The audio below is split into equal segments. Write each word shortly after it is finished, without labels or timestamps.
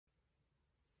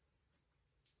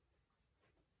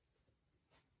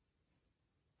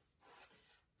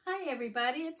Hi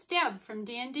everybody, it's Deb from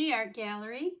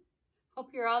DnDArtGallery. Hope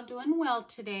you're all doing well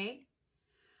today.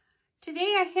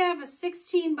 Today I have a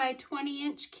 16 by 20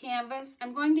 inch canvas.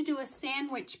 I'm going to do a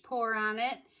sandwich pour on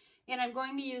it, and I'm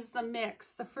going to use the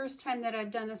mix. The first time that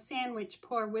I've done a sandwich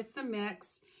pour with the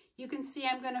mix. You can see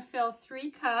I'm going to fill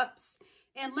 3 cups,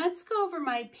 and let's go over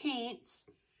my paints.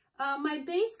 My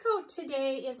base coat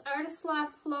today is Artist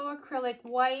Loft Flow Acrylic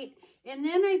White, and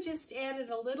then I just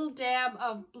added a little dab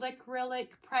of Blickrylic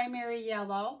Primary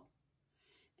Yellow.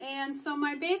 And so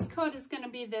my base coat is going to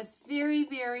be this very,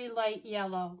 very light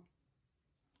yellow.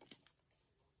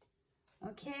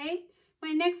 Okay,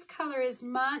 my next color is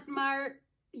Mont Marte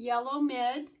Yellow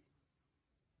Mid.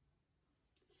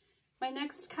 My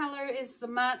next color is the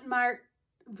Mont Marte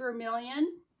Vermillion.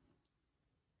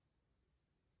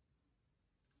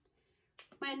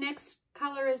 My next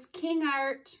color is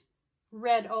KingArt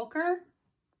Red Ochre.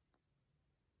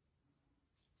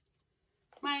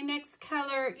 My next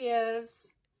color is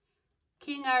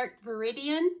KingArt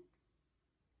Veridian.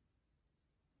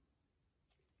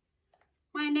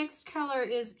 My next color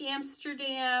is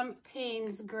Amsterdam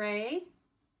Payne's Gray.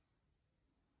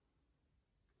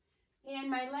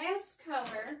 And my last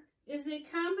color is a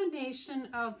combination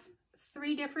of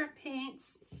 3 different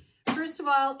paints. First of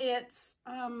all, it's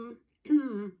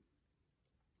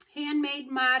Handmade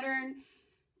Modern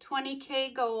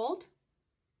 20K Gold.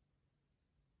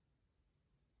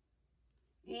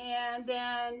 And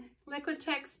then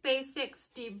Liquitex Basics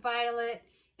Deep Violet.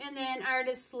 And then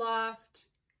Artist Loft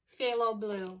Phthalo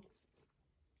Blue.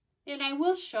 And I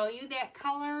will show you that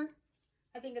color.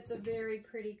 I think it's a very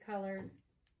pretty color.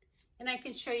 And I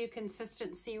can show you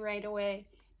consistency right away.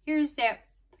 Here's that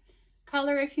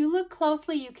color. If you look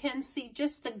closely, you can see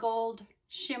just the gold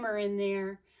shimmer in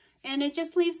there. And it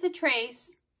just leaves a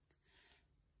trace.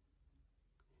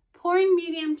 Pouring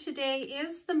medium today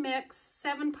is the mix,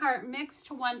 7-part mix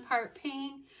to 1 part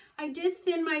paint. I did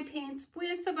thin my paints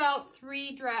with about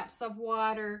 3 drops of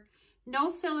water. No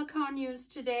silicone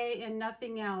used today and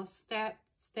nothing else.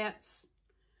 That's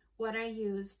what I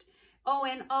used. Oh,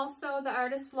 and also the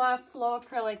Artist Loft Flow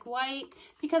Acrylic White,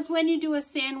 because when you do a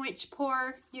sandwich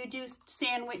pour, you do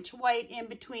sandwich white in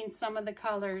between some of the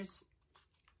colors.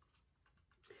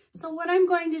 So what I'm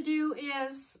going to do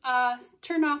is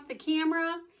turn off the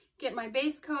camera, get my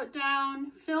base coat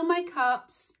down, fill my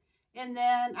cups, and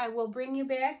then I will bring you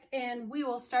back and we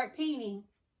will start painting.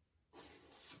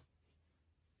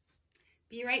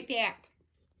 Be right back.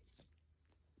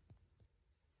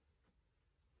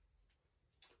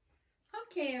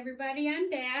 Okay, everybody, I'm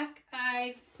back.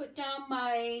 I've put down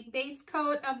my base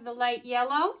coat of the light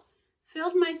yellow,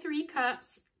 filled my 3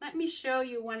 cups. Let me show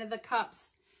you one of the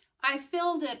cups. I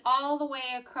filled it all the way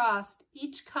across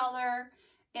each color,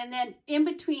 and then in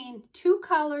between 2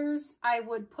 colors, I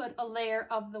would put a layer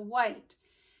of the white.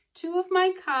 2 of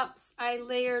my cups, I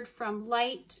layered from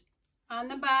light on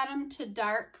the bottom to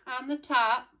dark on the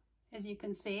top, as you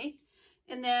can see.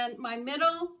 And then my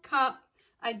middle cup,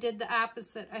 I did the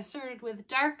opposite. I started with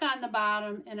dark on the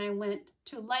bottom and I went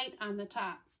to light on the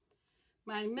top.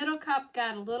 My middle cup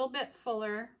got a little bit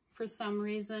fuller for some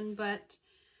reason, but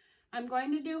I'm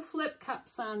going to do flip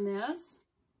cups on this.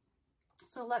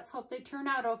 So let's hope they turn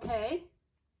out okay.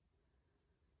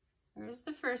 There's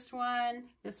the first one.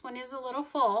 This one is a little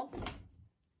full.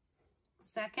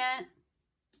 Second.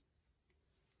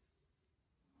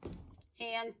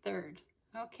 And third.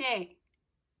 Okay.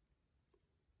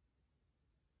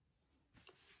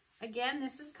 Again,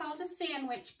 this is called a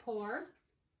sandwich pour.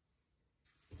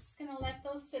 Just going to let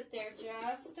those sit there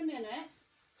just a minute.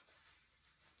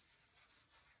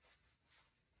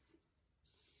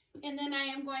 And then I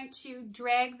am going to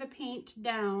drag the paint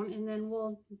down, and then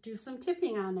we'll do some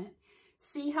tipping on it.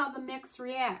 See how the mix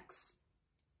reacts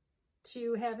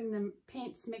to having the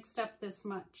paints mixed up this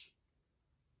much.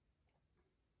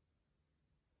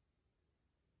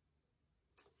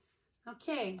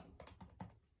 Okay.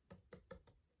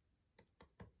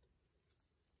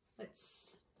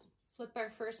 Let's flip our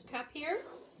first cup here.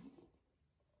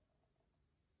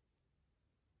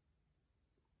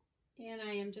 And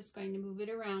I am just going to move it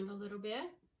around a little bit.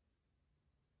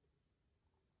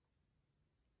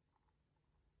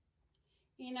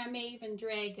 And I may even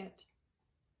drag it.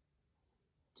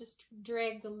 Just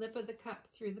drag the lip of the cup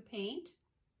through the paint.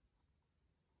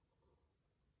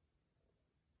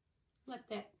 Let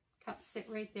that cup sit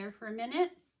right there for a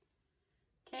minute.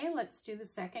 Okay, let's do the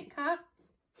second cup.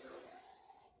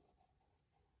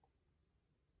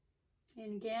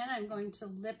 And again, I'm going to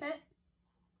lip it.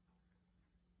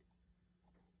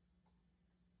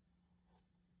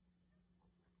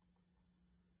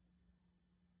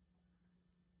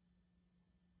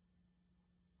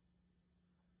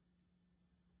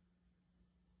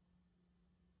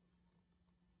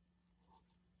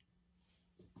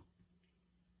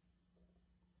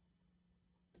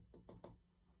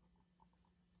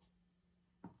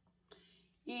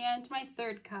 And my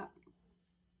third cup.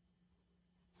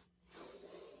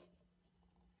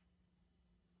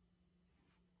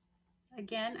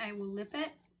 Again, I will lip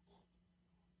it.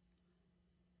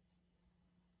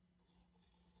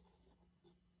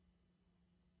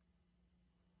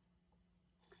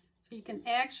 So you can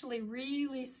actually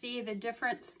really see the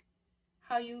difference,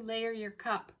 how you layer your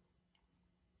cup,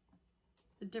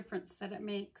 the difference that it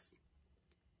makes.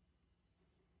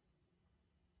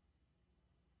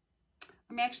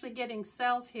 I'm actually getting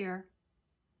cells here,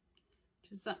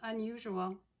 which is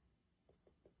unusual.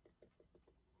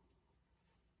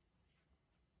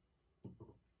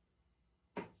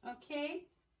 Okay,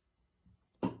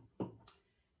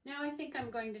 now I think I'm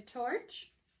going to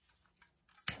torch.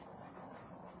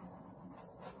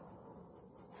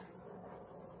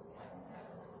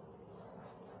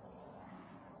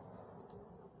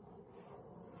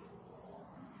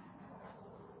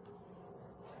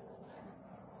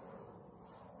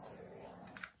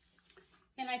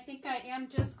 And I think I am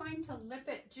just going to lip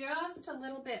it just a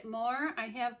little bit more. I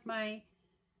have my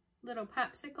little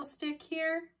popsicle stick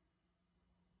here.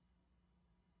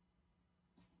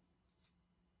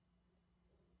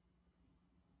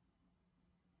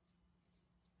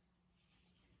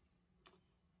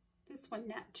 This one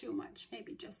not too much,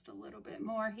 maybe just a little bit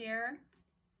more here.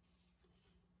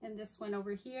 And this one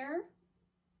over here.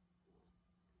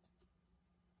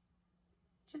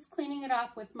 Just cleaning it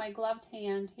off with my gloved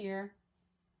hand here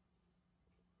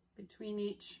between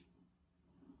each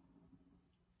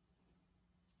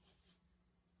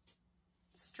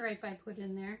stripe I put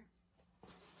in there.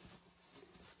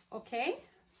 Okay,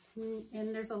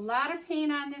 and there's a lot of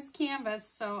paint on this canvas,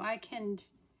 so I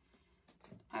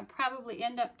probably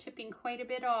end up tipping quite a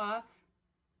bit off.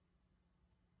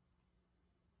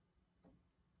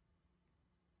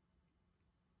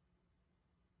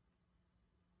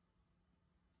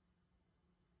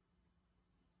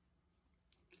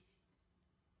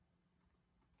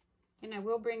 And I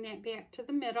will bring that back to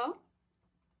the middle.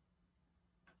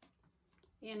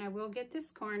 And I will get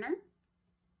this corner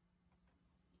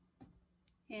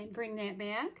and bring that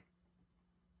back.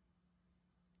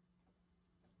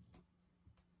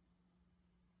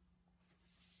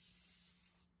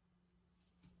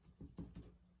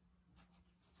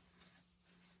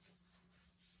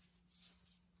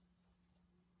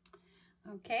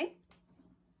 Okay.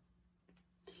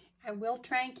 I will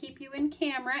try and keep you in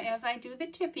camera as I do the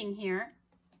tipping here.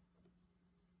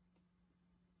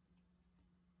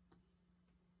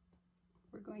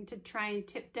 We're going to try and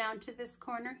tip down to this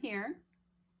corner here.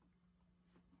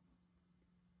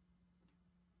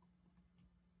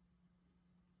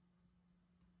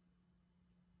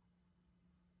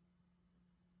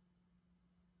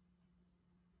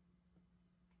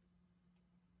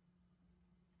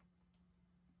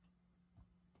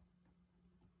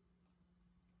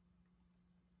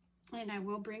 And I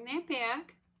will bring that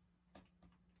back.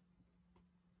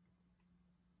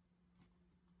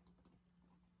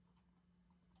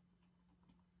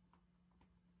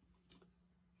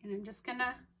 And I'm just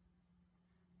gonna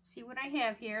see what I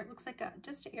have here. It looks like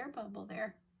just an air bubble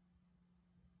there.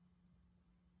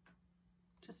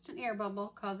 Just an air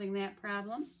bubble causing that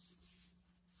problem.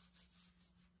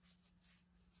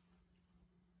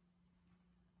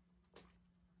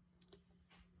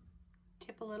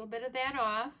 Tip a little bit of that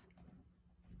off.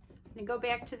 I'm going to go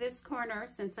back to this corner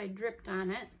since I dripped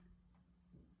on it.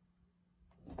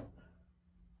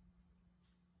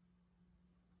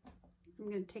 I'm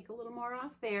going to take a little more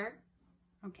off there.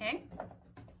 Okay.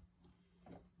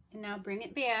 And now bring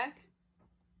it back.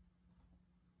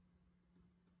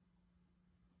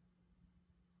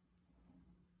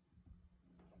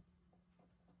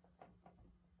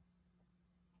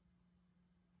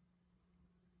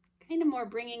 Kind of more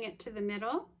bringing it to the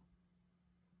middle.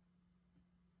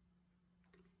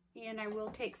 And I will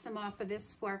take some off of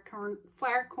this far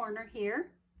corner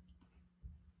here.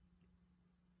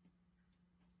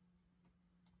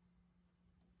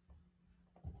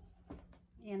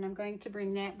 And I'm going to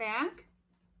bring that back.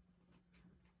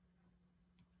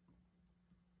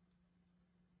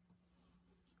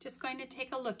 Just going to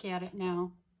take a look at it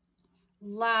now. A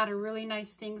lot of really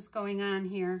nice things going on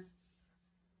here.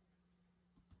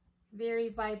 Very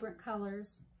vibrant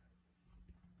colors.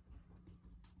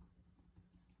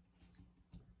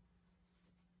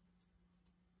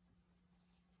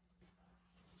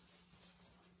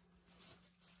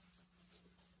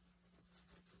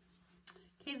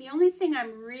 Okay, the only thing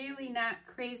I'm really not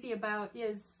crazy about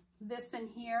is this in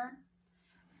here.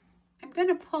 I'm going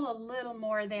to pull a little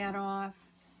more of that off.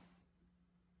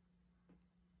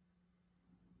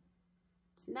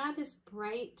 It's not as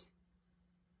bright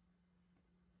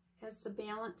as the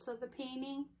balance of the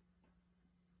painting.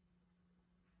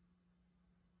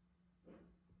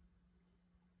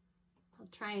 I'll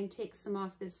try and take some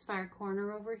off this far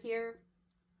corner over here.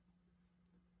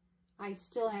 I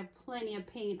still have plenty of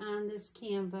paint on this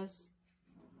canvas.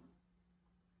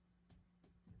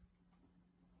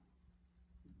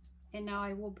 And now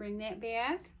I will bring that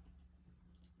back.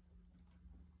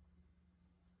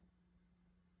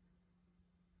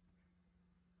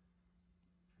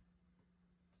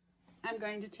 I'm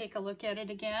going to take a look at it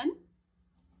again.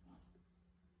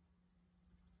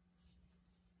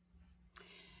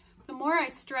 The more I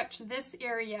stretch this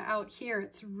area out here,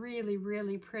 it's really,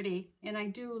 really pretty. And I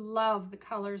do love the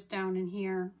colors down in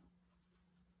here.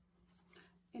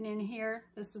 And in here,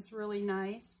 this is really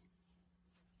nice.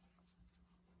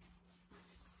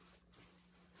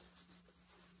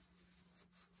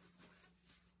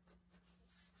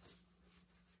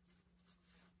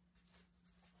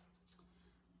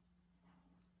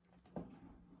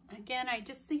 Again, I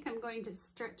just think I'm going to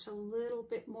stretch a little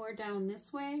bit more down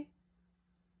this way.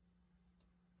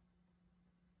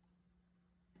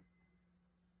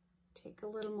 Take a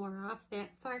little more off that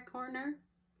far corner.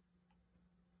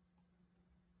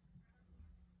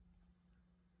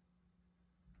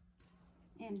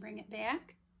 And bring it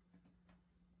back.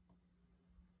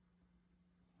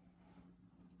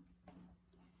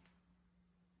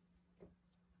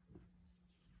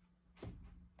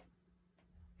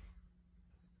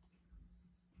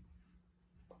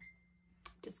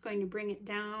 Just going to bring it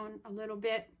down a little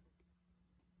bit.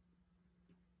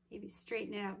 Maybe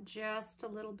straighten it out just a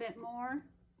little bit more.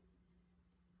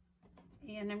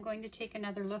 And I'm going to take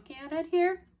another look at it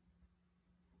here.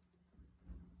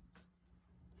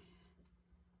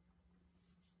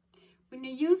 When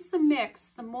you use the mix,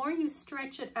 the more you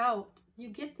stretch it out, you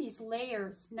get these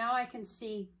layers. Now I can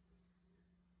see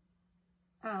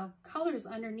colors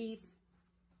underneath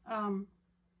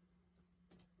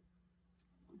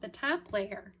the top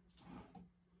layer.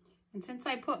 And since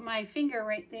I put my finger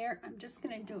right there, I'm just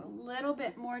going to do a little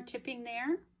bit more tipping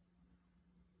there.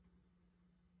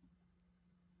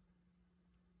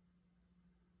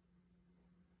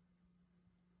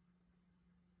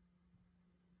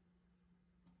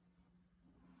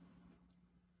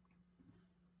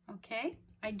 Okay,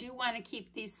 I do want to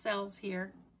keep these cells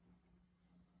here.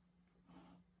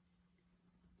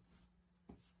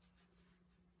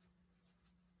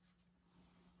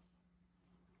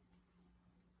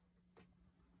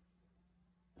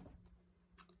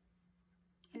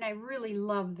 And I really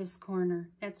love this corner.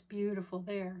 That's beautiful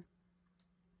there.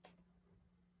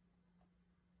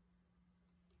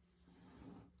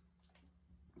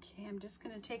 Okay, I'm just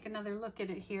going to take another look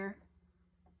at it here.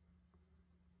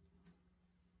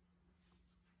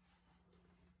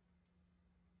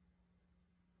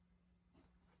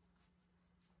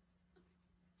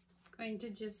 Going to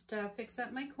just fix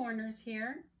up my corners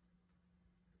here.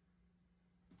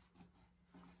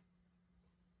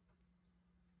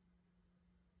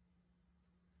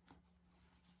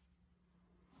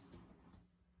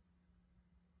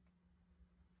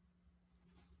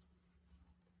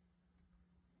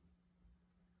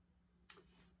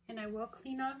 And I will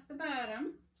clean off the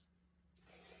bottom.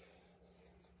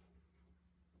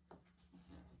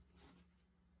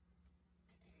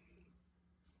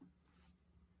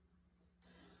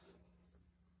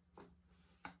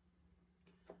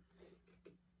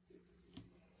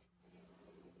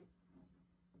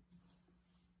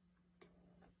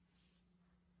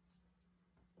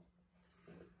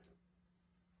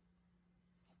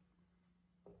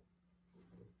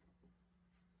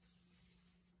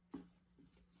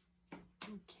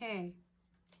 Okay,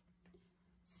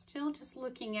 still just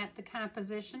looking at the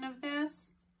composition of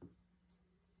this.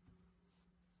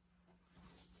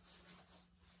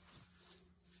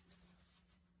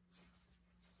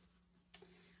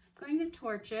 I'm going to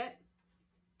torch it.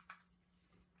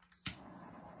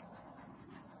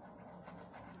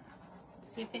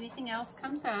 See if anything else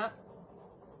comes up.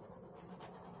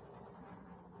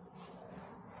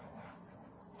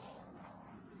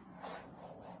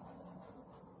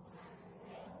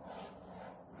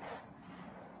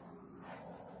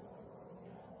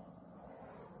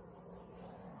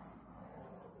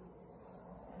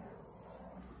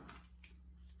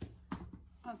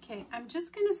 Okay, I'm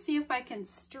just going to see if I can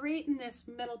straighten this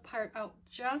middle part out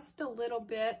just a little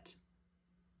bit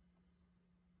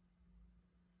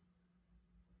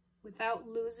without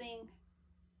losing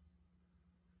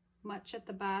much at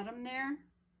the bottom there.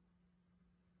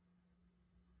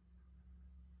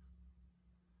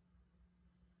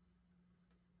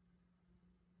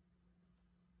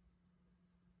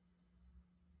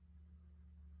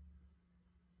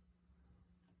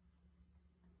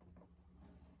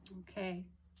 Okay.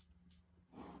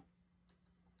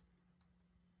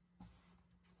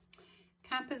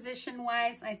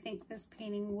 Composition-wise, I think this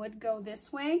painting would go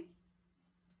this way.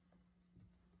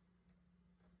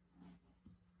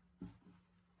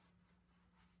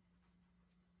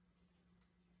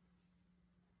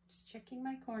 Just checking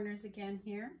my corners again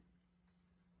here.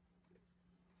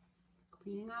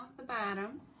 Cleaning off the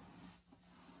bottom.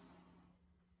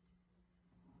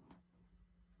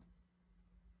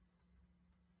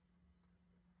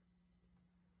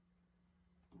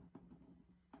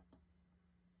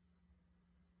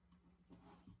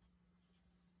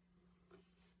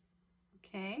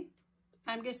 Okay,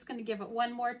 I'm just going to give it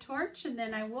one more torch and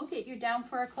then I will get you down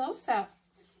for a close-up.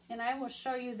 And I will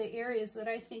show you the areas that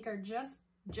I think are just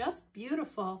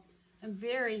beautiful. I'm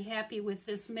very happy with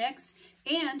this mix.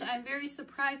 And I'm very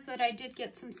surprised that I did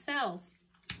get some cells.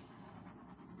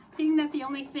 Being that the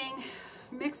only thing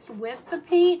mixed with the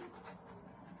paint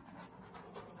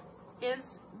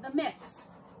is the mix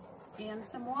and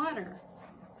some water.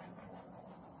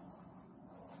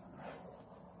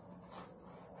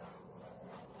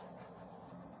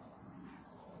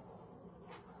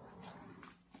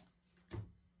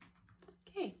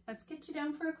 Okay, let's get you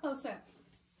down for a close-up.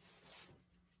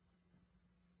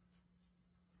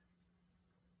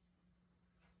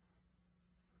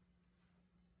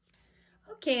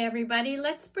 Okay, everybody,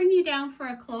 let's bring you down for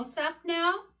a close-up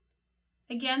now.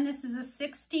 Again, this is a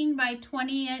 16 by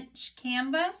 20 inch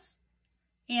canvas,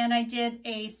 and I did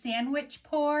a sandwich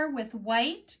pour with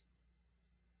white.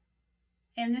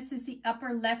 And this is the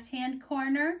upper left-hand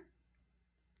corner.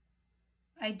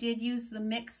 I did use the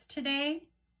mix today.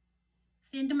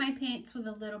 Thinned my paints with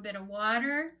a little bit of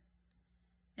water,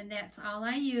 and that's all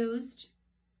I used.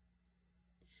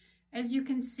 As you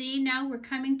can see, now we're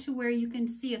coming to where you can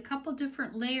see a couple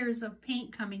different layers of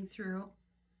paint coming through.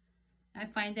 I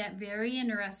find that very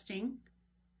interesting.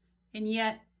 And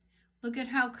yet, look at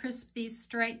how crisp these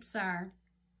stripes are.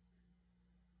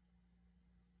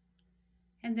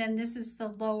 And then this is the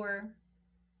lower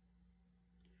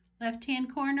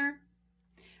left-hand corner.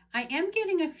 I am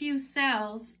getting a few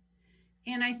cells.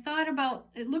 And I thought about,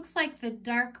 it looks like the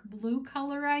dark blue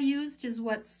color I used is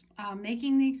what's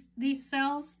making these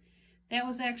cells. That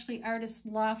was actually Artist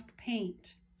Loft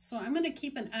paint. So I'm going to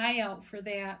keep an eye out for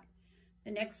that the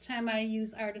next time I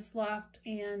use Artist Loft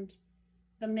and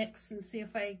the mix and see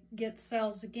if I get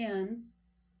cells again.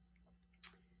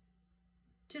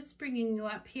 Just bringing you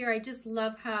up here, I just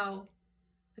love how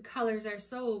the colors are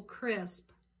so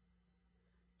crisp.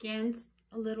 Again,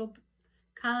 a little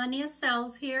colony of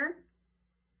cells here.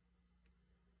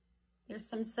 There's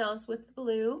some cells with the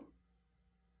blue.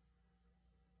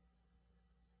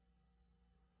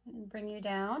 And bring you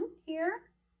down here.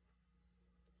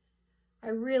 I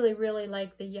really, really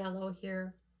like the yellow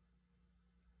here.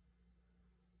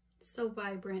 It's so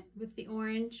vibrant with the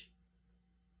orange.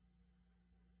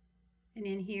 And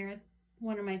in here,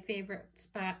 one of my favorite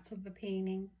spots of the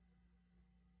painting.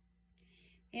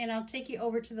 And I'll take you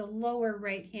over to the lower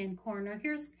right-hand corner.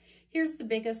 Here's the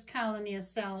biggest colony of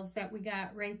cells that we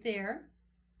got right there.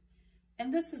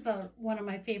 And this is one of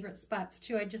my favorite spots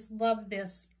too. I just love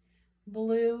this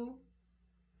blue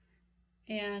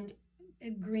and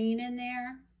green in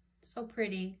there. So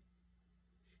pretty.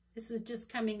 This is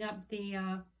just coming up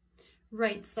the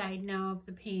right side now of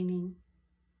the painting.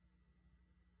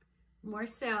 More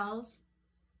cells.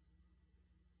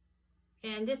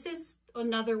 And this is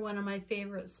another one of my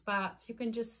favorite spots. You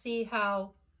can just see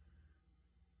how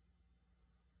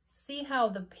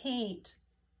the paint,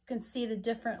 you can see the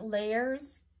different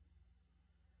layers.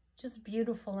 Just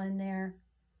beautiful in there.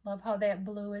 Love how that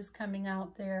blue is coming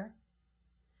out there.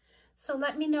 So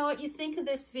let me know what you think of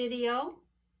this video.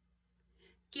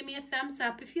 Give me a thumbs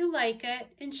up if you like it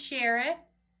and share it.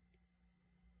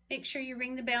 Make sure you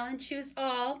ring the bell and choose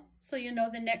all so you know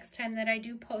the next time that I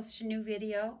do post a new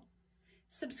video.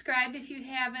 Subscribe if you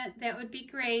haven't, that would be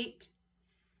great.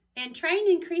 And try and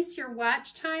increase your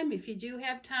watch time if you do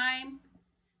have time.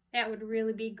 That would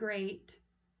really be great.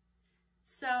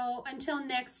 So until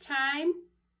next time,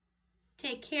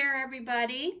 take care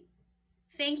everybody.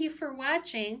 Thank you for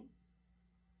watching.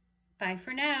 Bye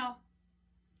for now.